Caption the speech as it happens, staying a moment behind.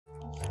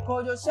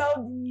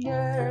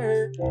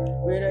Sheldon,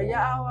 with a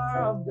hour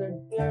of the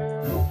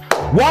day.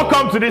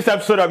 Welcome to this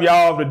episode of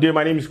Hour of the Day.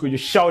 My name is Kwadwo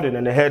Sheldon,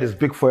 and the head is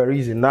big for a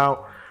reason.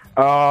 Now,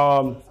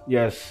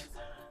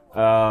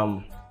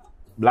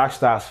 Black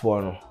Stars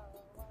for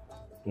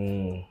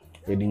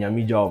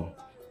job.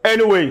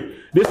 Anyway,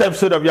 this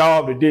episode of Hour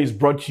of the Day is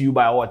brought to you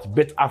by what?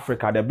 Bit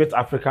Africa. The Bit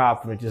Africa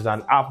app, which is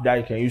an app that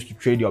you can use to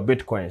trade your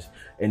bitcoins,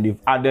 and they've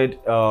added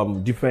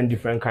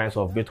different kinds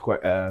of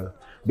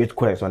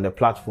bitcoins on the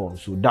platform.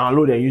 So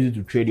download and use it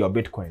to trade your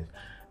bitcoins.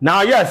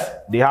 Now, yes,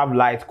 they have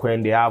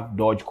Litecoin, they have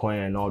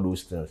Dogecoin, and all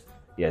those things.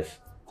 Yes,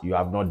 you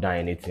have not done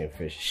anything,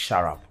 fish.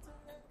 Shut up.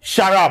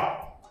 Shut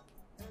up.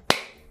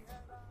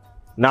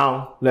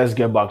 Now, let's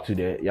get back to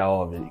the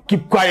Hour of the Day.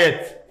 Keep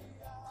quiet.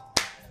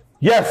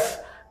 Yes.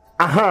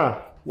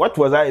 What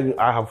was I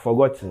have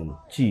forgotten.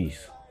 Jeez.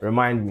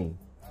 Remind me.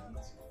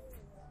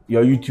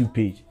 Your YouTube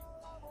page.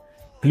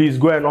 Please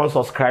go and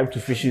unsubscribe to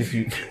Fish's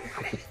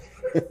YouTube.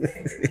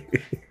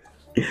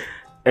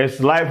 It's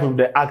live with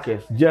the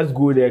Akers. Just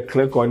go there,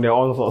 click on the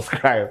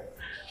unsubscribe,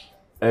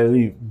 and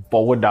leave.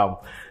 Forward down.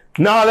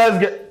 Now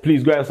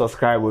please go and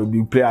subscribe. We'll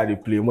be play at the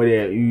play.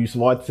 Whether you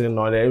smart thing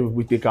or there,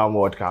 we take our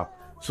World Cup.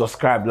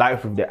 Subscribe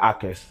live with the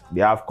Akers.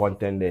 They have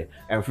content there.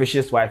 And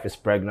Fish's wife is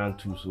pregnant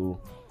too, so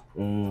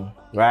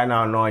right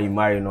now, no, you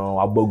marry no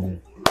abogu.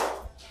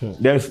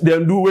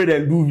 Then do way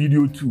then do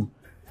video too.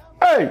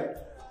 Hey!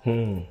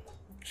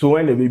 So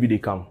when the baby they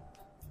come.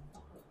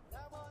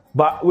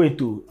 But wait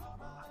too.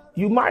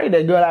 You marry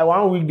the girl like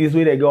 1 week this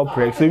way the girl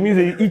pregnant. So it means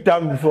you eat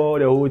time before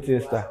the whole thing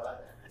start.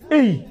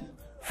 Hey,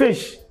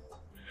 Fish.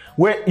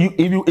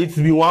 It's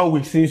been 1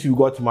 week since you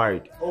got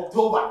married.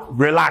 October.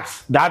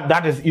 Relax.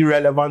 That is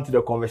irrelevant to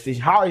the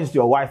conversation. How is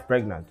your wife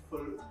pregnant?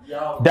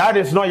 That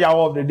is not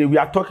Hour of the Day. We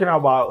are talking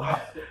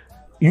about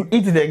you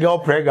eat the girl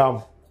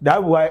pregnant.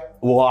 That's why.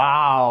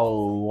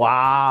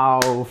 Wow,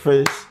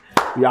 Fish.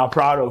 We are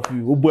proud of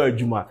you.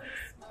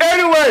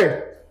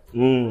 Anyway,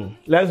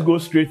 let's go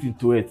straight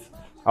into it.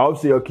 I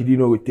hope your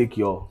kidino will take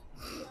your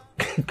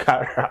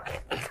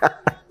character.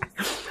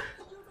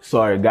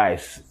 Sorry,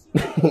 guys.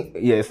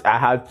 Yes, I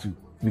had to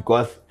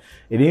because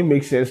it didn't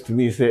make sense to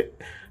me. Say,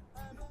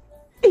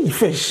 hey,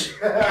 Fish.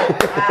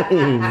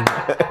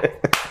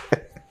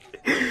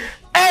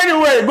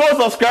 Anyway, go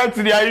subscribe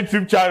to their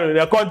YouTube channel.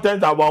 The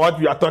content about what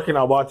we are talking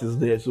about is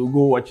there, so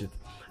go watch it.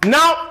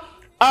 Now,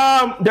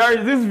 there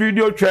is this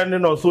video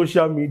trending on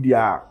social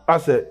media. I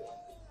said,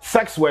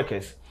 sex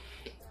workers,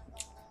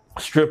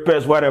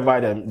 strippers, whatever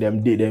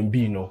them be,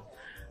 you know.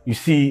 You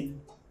see,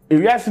 if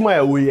you ask me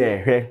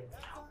away,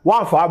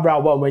 one for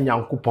Abraham when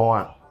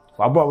Yankupon,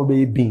 Abraham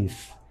be beans.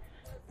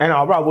 And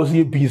Abraham was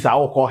eat beans, I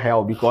will call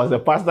hell because the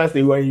pastor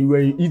say when you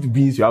eat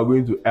beans, you are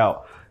going to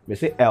hell. They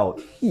say hell.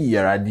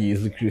 Here are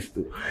these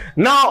Christo.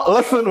 Now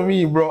listen to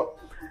me, bro.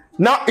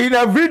 Now in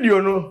a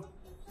video, no,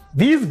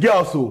 these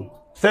girls who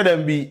say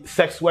them be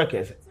sex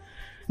workers.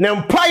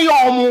 Now play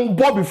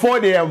your before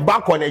they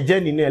embark on a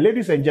journey.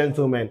 Ladies and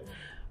gentlemen,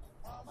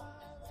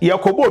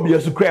 Yakobo be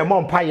a secret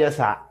mom pie,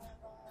 sir.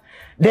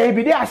 They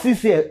be there,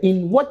 say,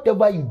 in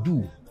whatever you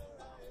do,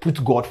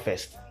 put God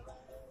first.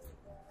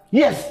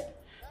 Yes.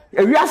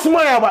 If you ask me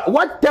about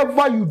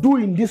whatever you do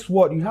in this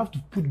world, you have to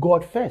put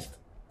God first.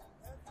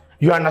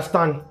 You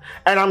understand?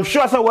 And I'm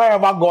sure so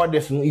wherever God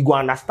is, you go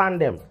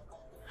understand them.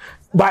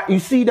 But you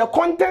see, the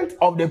content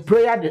of the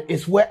prayer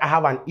is where I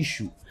have an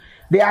issue.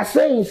 They are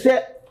saying,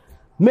 say,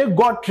 make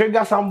God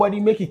trigger somebody,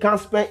 make he can't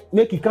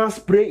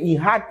spray in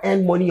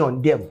hard-earned money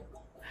on them.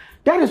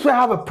 That is where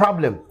I have a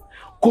problem.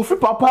 Kofi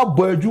Papa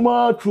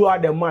Boyjuma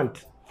throughout the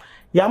month.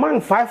 Yeah, man,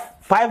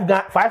 5,000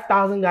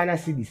 Ghana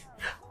cedis.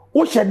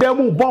 Which are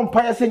them bomb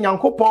players in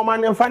Yanko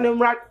Palman and find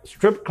them right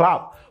strip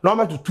club. No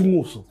matter to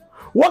moves.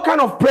 What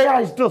kind of prayer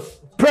is this?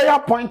 Prayer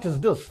point is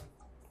this?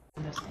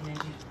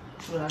 Energy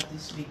throughout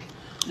this week.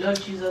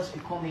 Lord Jesus,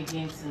 we come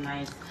again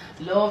tonight.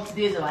 Lord,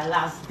 today is our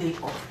last day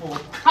of all.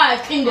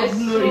 King of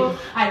glory,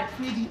 I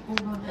pray thee, O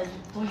Lord, that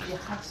you touch the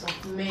hearts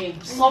of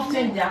men,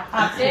 soften their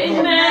hearts.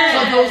 Amen.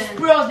 So those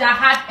prayers, their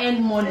heart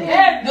and money.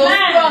 Amen. Those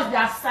prayers,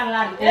 their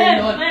salary.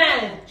 Oh Lord.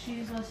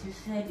 Jesus, you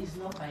said, is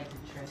not by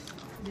the dress.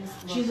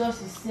 Yes,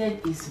 Jesus, you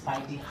said, is by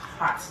the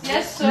heart.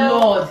 Yes, sir.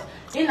 Lord,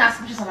 in our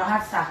speeches, our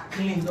hearts are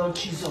clean, Lord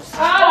Jesus.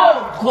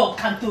 Oh, God,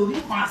 can't do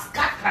it.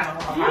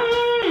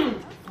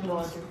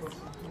 Lord,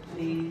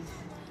 please.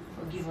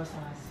 Forgive us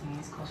our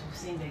sins, because we've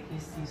sinned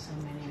against you in so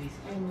many ways.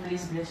 Amen.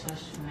 Please bless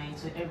us tonight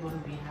so everyone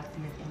will be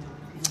happy at the end of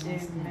the day.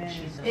 Amen.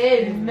 Jesus.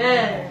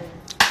 Amen.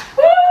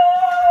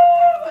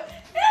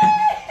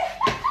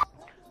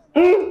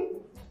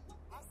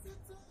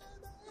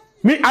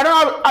 Me, I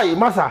don't have,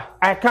 Master,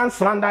 I can't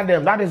slander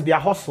them. That is their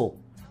hustle.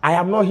 I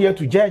am not here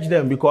to judge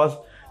them because,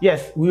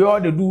 yes, we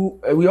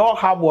all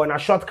have our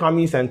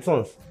shortcomings and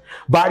things.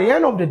 But at the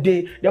end of the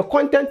day, the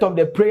content of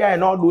the prayer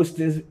and all those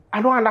things,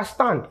 I don't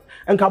understand.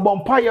 And can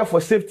umpire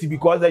for safety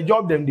because the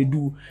job them they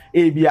do,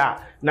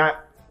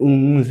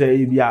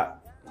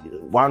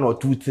 one or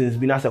two things,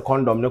 be as a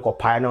condom, no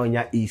pioneer on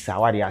your isa,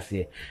 what they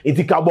say. It's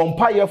a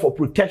umpire for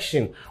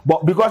protection.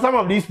 But because some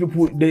of these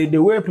people, the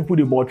way people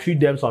they treat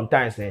them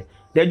sometimes,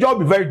 the job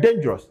will be very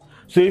dangerous.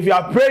 So if you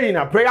are praying,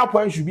 a prayer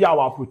point should be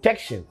our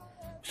protection,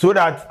 so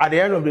that at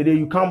the end of the day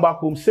you come back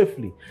home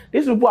safely.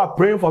 These people are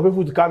praying for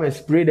people to come and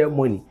spray their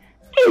money.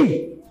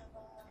 Hey!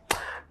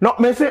 No,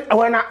 me say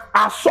when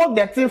I saw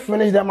that thing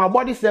finish, then my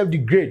body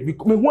self-degrade. Me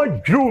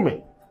what drew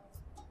me.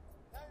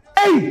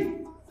 Hey!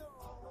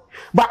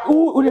 But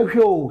who the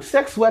hell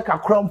sex worker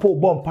crumple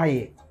bomb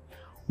pie?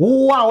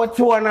 Wow, what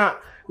you wanna?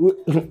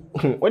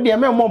 What the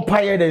man more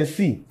pie than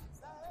see?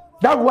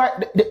 That's why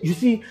you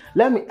see.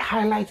 Let me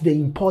highlight the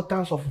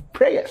importance of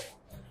prayers.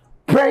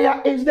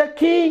 Prayer is the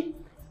key.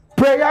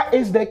 Prayer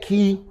is the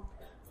key.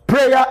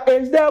 Prayer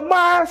is the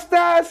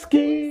master's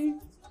key.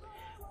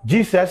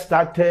 Jesus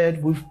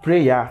started with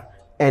prayer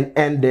and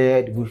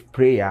ended with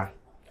prayer.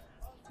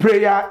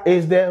 Prayer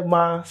is the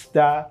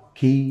master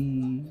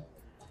key.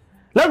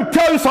 Let me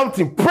tell you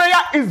something.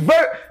 Prayer is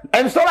very,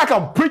 and it's not like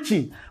I'm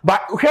preaching,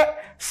 but okay,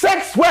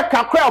 sex work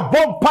can create a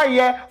bomb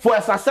pie for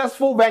a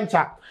successful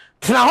venture.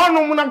 Now,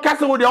 no one can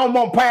say with your own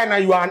bomb pie,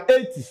 and you are an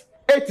 80s.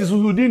 80s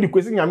who did the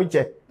question,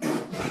 Yamiche.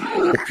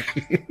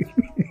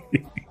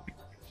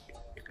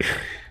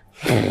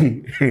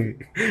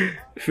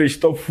 Fish,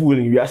 stop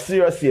fooling. We are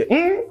serious here.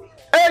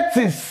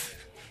 80s.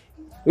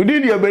 You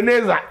did your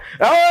Ebenezer.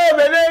 Oh,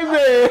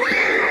 Ebenezer.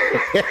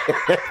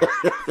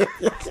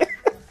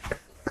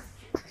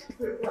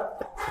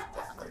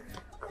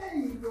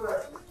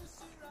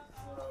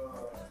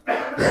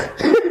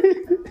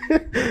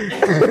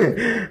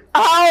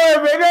 Oh,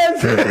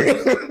 Ebenezer.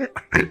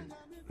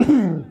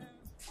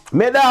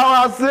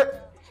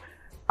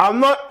 I'm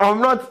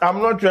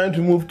not trying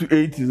to move to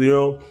 80s, you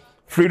know.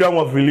 Freedom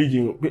of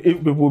religion,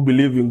 if people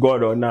believe in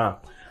God or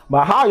not.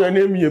 But how your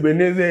name is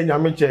Ebenezer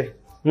Nyamiche?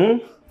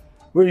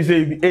 When you say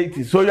you be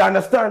 80, so you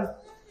understand?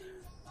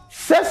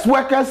 Sex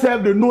workers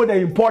have to know the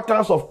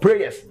importance of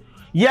prayers.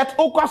 Yet,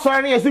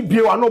 Okasani is a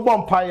no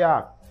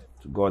vampire.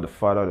 To God the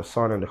Father, the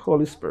Son, and the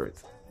Holy Spirit.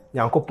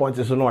 Yanko point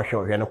is no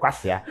show here, no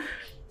kwasia.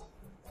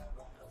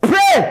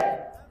 Pray!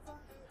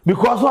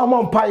 Because I'm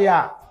on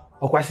fire.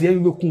 Okwasia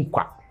you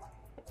kunkwa.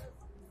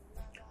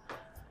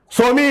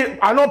 So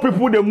I know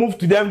people, they move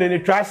to them, then they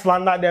try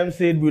slander them,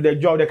 say with the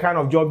job, the kind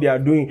of job they are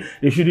doing,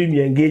 they shouldn't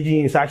be engaging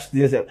in such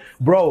things.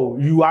 Bro,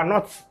 you are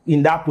not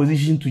in that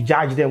position to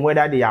judge them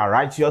whether they are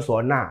righteous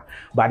or not.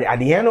 But at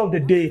the end of the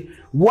day,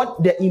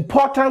 what the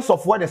importance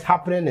of what is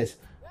happening is,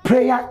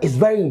 prayer is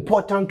very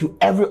important to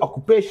every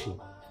occupation.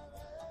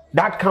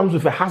 That comes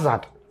with a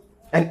hazard.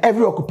 And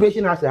every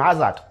occupation has a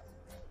hazard.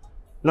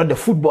 Not the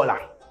footballer,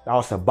 that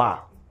was a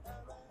bar.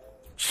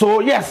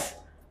 So yes,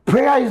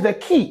 prayer is the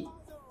key.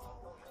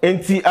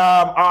 And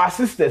our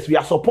sisters, we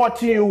are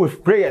supporting you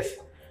with prayers.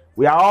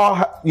 We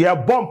are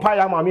born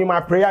pie. My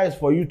prayer is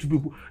for you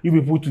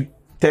people to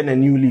turn a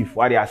new leaf.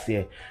 What they are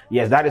saying?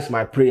 Yes, that is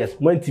my prayers.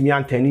 When Timmy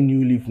and turning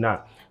new leaf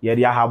now, yeah,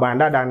 they are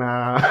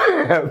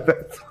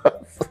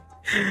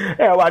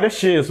yeah, well, this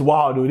shit is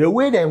wild, though. The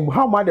way them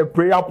how much the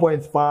prayer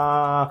points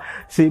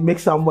say make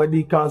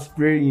somebody can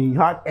spray in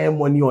hard earn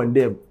money on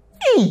them.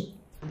 Energy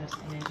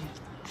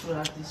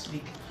throughout this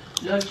week.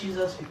 Lord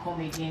Jesus, we come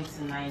again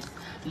tonight.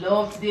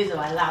 Lord, today is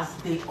our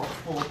last day of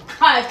fall.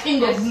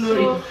 King of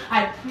glory,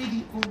 I pray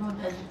thee, oh Lord,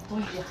 that you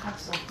touch the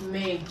hearts of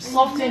men,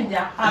 soften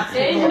their hearts,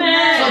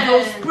 Amen. So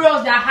those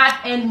prayers their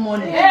heart earn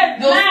money, Amen.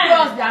 Those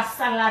prayers their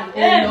salary,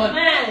 oh Lord.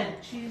 Amen.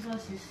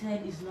 Jesus, you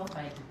said, is not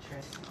by the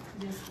dress.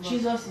 Yes,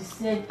 Jesus, you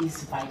said,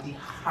 is by the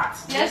heart.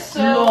 Yes,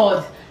 sir.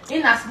 Lord,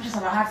 in our speeches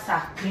of our hearts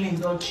are clean,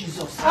 Lord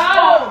Jesus.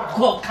 Oh,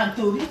 God, can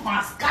to be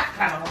fast,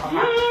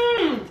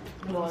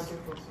 Lord,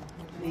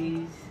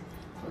 please.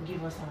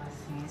 Forgive us our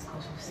sins,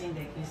 because we've sinned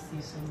against you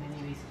in so many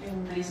ways.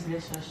 Amen. Please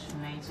bless us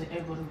tonight, so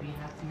everybody will be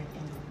happy at the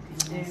end of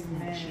the day.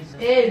 Amen. Jesus.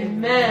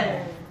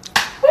 Amen.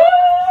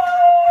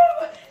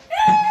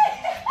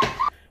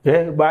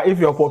 Yeah, but if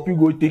your puppy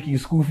go take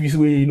his school fees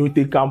where you know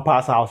take can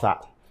pass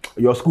outside,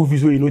 your school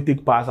fees where you know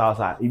take pass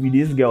outside. If it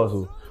is girls,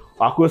 so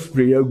I could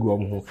spray your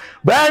gum home.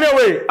 But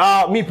anyway,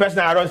 me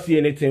personally, I don't see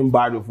anything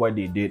bad with what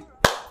they did.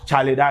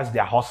 Charlie, that's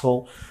their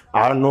hustle.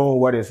 I don't know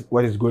what is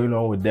going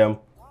on with them.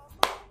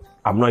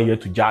 I'm not here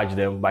to judge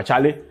them, but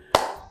Charlie,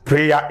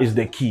 prayer is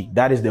the key.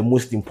 That is the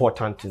most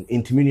important thing.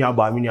 Intiminia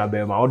ba minia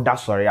be ma oda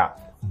sorry a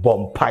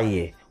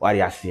bompaye what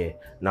you say.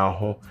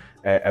 Now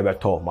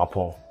ebeto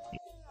mapon.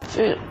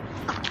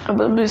 A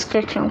baby is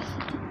kicking.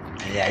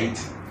 Yeah, eat.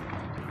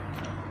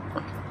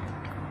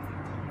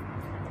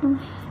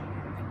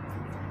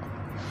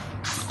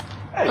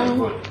 Hey,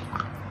 good.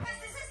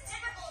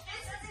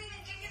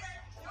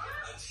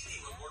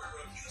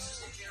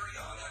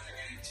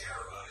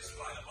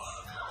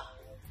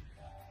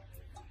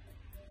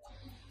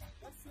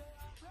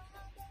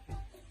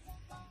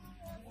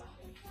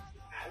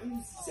 I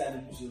didn't see that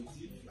in